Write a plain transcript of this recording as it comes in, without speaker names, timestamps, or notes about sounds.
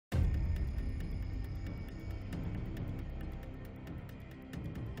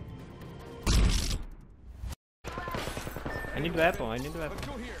need weapon, I need weapon.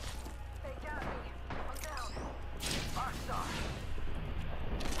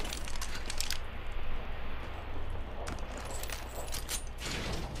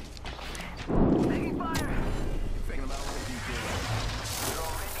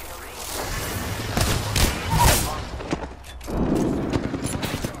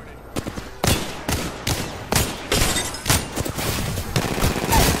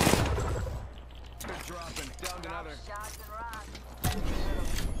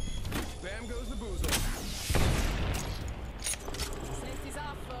 Bam goes the boozle. Safety's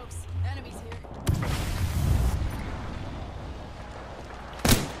off, folks. Enemies here.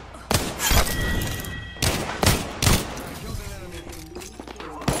 Killed an enemy.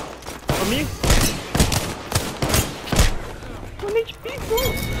 For me? 1 HP, bro!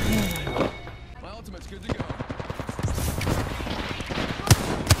 My ultimate's good to go.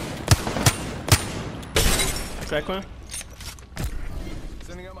 Crack one.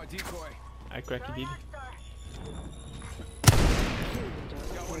 Sending out my decoy. I crack it, did.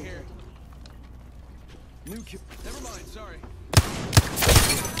 Got one here. New kill. Never mind, sorry.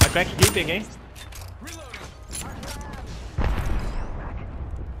 I crack it, peguei. Reloading.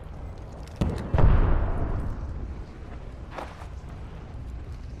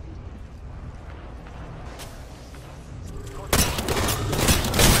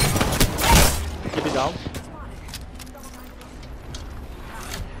 Keep it down.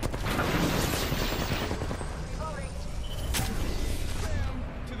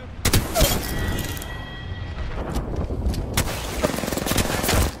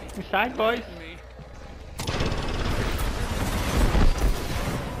 Inside, boys.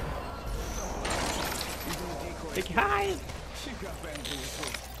 Take it high. She got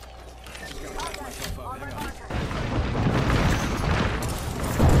bamboozled. Just gotta back myself up. Hang on.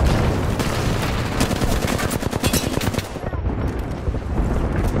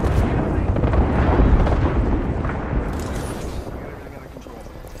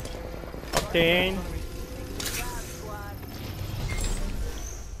 Octane.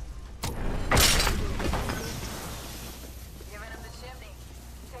 Giving him the chimney.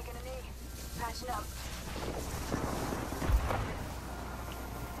 Taking a knee. Patching up.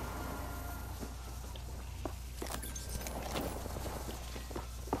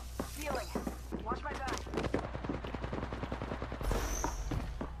 Healing. Watch my back.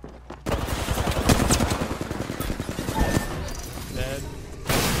 Dead.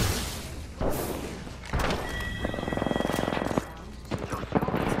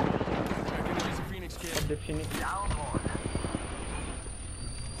 I can use a Phoenix kit. The Phoenix.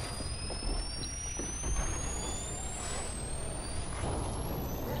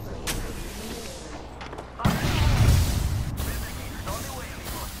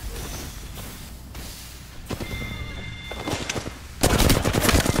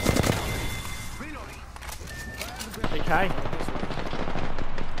 Take high.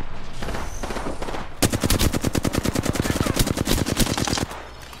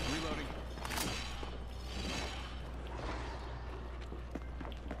 Reloading.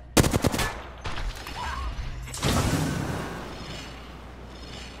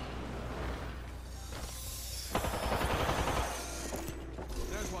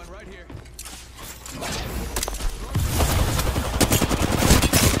 There's one right here.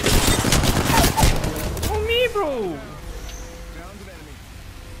 Oh, me, bro! Downed an enemy.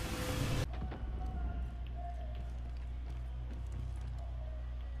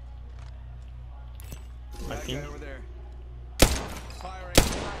 My That team. guy over there. Firing.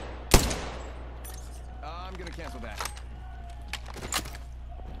 I'm gonna cancel that.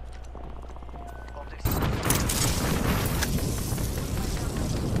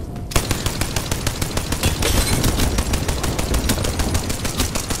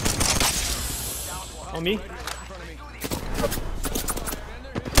 Oh, me? Right here, in front of me.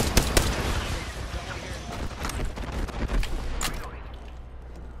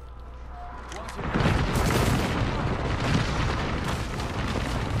 Watch it.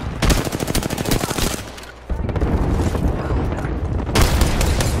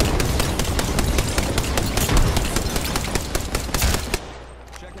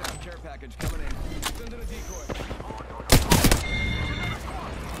 Check it out, care package coming in. Send in a decoy.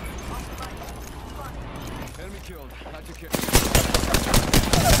 Enemy killed. I took care.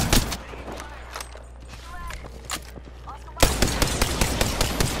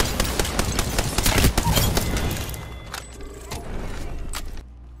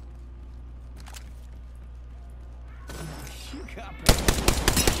 You got me.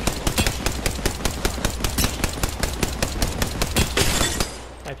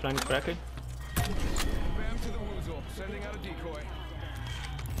 Lifeline is cracked. Bam to the woozle. Sending out a decoy.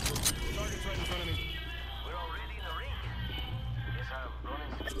 Target's right in front of me. We're already in the ring. Yes, I'm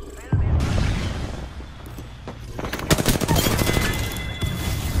running.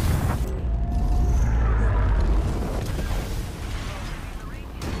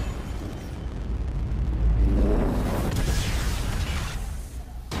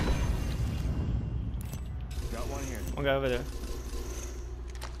 Got one here. One guy over there.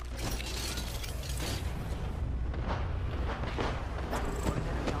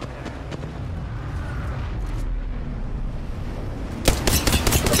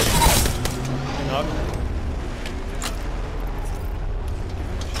 Knock.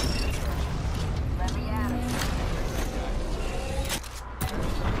 Let me at him.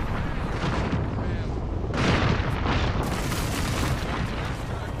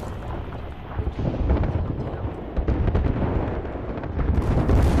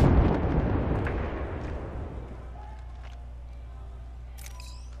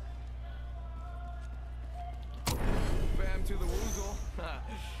 Bam to the woozle.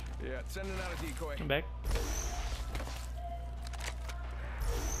 Yeah, sending out a decoy. I'm back.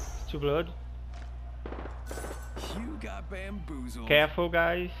 Two blood. You got bamboozled. Careful,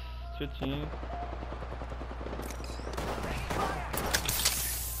 guys. Shooting.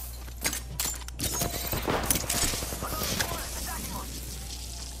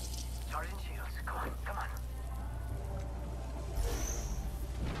 Sergeant Shields, come on, come on.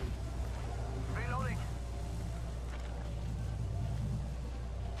 Reloading.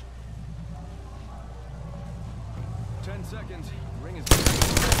 Ten seconds. Ring is.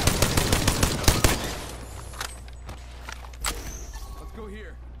 Let's go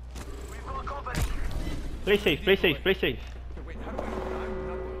here. We've got company. Play safe, play safe, play safe. Okay, wait, how do I? I'm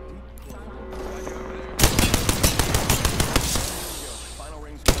not deep. Like over there. There we go. Final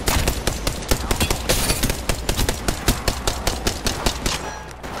rings.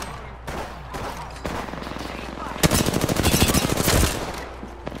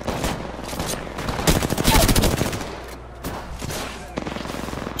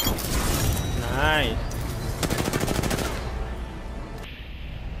 Nice.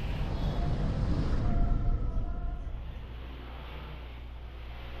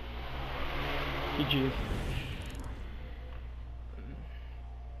 Que dia.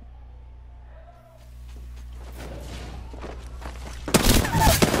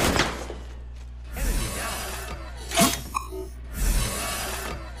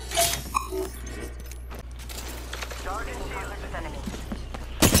 Sergeant Shields with enemy.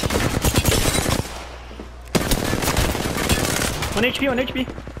 1 HP, 1 HP.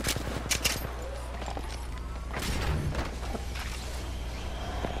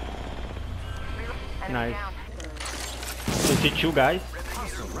 Enemy Nice. down. So see two guys.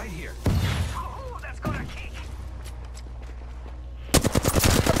 Hostile right here. Oh, that's got a kick.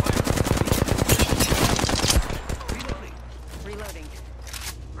 Reloading. Reloading.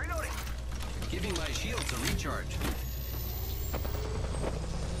 Reloading. Giving my shields a recharge.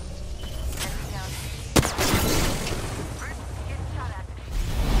 Enemy down. Getting shot at.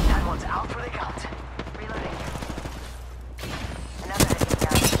 That one's out for the count. Reloading. Another enemy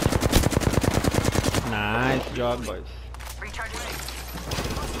down. Nice job, boys. Recharging me.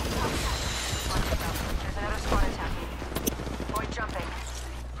 There's another squad attacking. Boy jumping.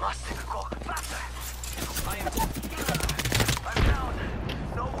 Must go faster. I am. I'm down.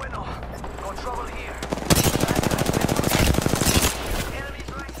 No bueno. No trouble here. Enemies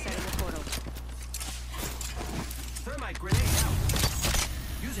right here. Setting the portal. Thermite grenade out.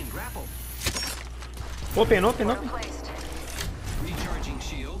 Using grapple. Open, open, Portal open. placed. Recharging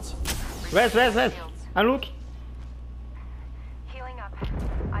shields. Wes. Shields. And look. Healing up.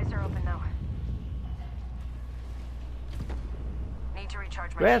 Eyes are open now. Need to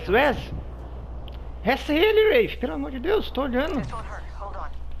recharge my Wes. shields. Resta ele, Rafe. Pelo amor de Deus, tô olhando. This won't hurt. Hold on.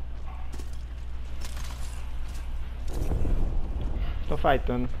 Tô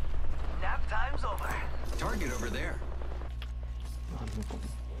fightando. Nap time's over. Target over there.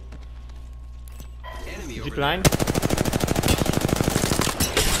 Enemy over there. Zipline.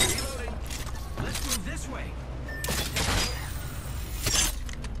 Reloading. Let's move this way.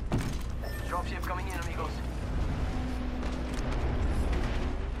 Dropship coming in, amigos.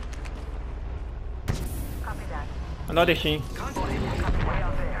 Copy that. Mandar o destino. Contact. Way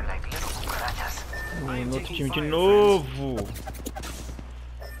out there, like little cucarachas. No outro time de novo.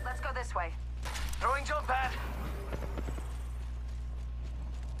 Let's go this way. Throwing jump pad.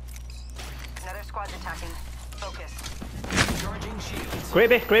 Another squad's attacking. Focus. Charging shields.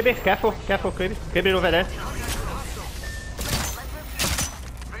 Kraber, careful, Kraber. Kraber over there.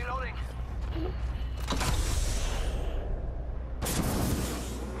 Reloading.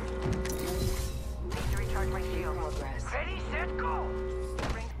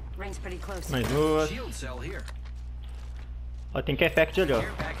 Ring's pretty close. Mais duas. Shield cell here. Ó, tem que effect ali, ó.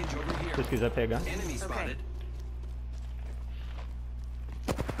 Care package over Se here. vocês quiserem pegar. Enemy spotted.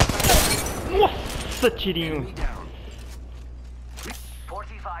 Nossa, tirinho. Enemy down.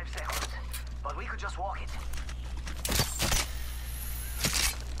 45 seconds. But we could just walk it.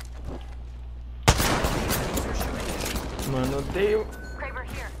 Mano, odeio. Kraber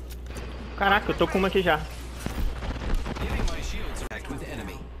here. Caraca, eu tô com uma aqui já. Giving my shields contact with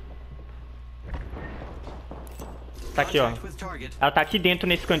enemy. Tá aqui, ó. Contact with target. Ela tá aqui dentro,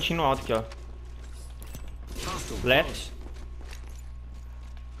 nesse cantinho no alto aqui, ó. Hostile Left. close.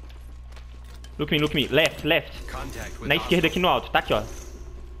 Look me. Left. Contact with Na esquerda aqui no alto. Tá aqui, ó.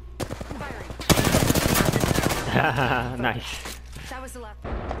 Nice. That was the left.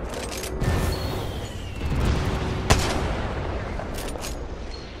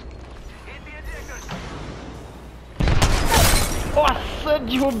 Hit the injectors. Nossa,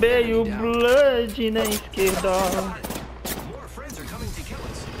 derrubei o Blood na esquerda. More friends are coming to kill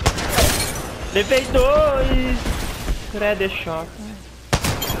us. Levei 2. Shock.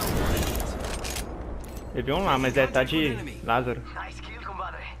 Levei um lá, mas tá de Lázaro. Nice kill,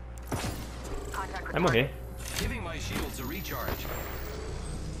 compadre. Contact with Vai morrer. Giving my shields a recharge.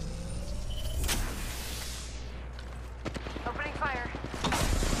 Opening fire.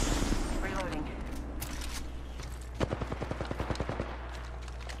 Reloading.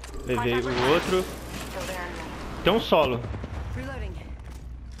 Levei o outro. Still there. Tem um solo. Reloading.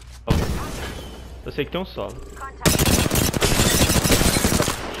 Eu sei que tem um solo. Contact.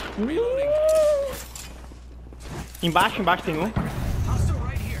 Embaixo tem um. Hostile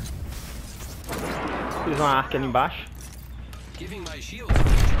right here. Fiz uma arca ali embaixo. Giving my shields a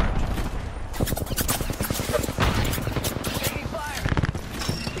recharge. Taking fire.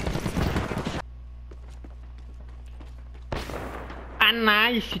 Ah,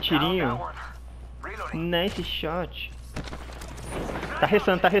 nice Down that tirinho. one. Reloading. Nice shot. Tá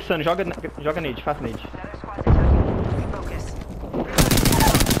ressando. Joga nade, faz nade. Another squad's attacking. Focus.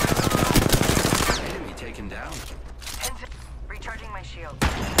 Enemy taken down. Recharging my shield. I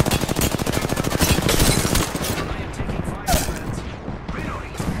am taking fire, friends.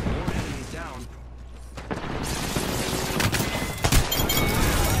 Reloading. More enemies down.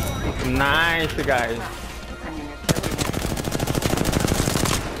 Nice, guys. I mean, it's really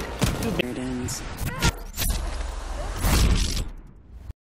Here it ends.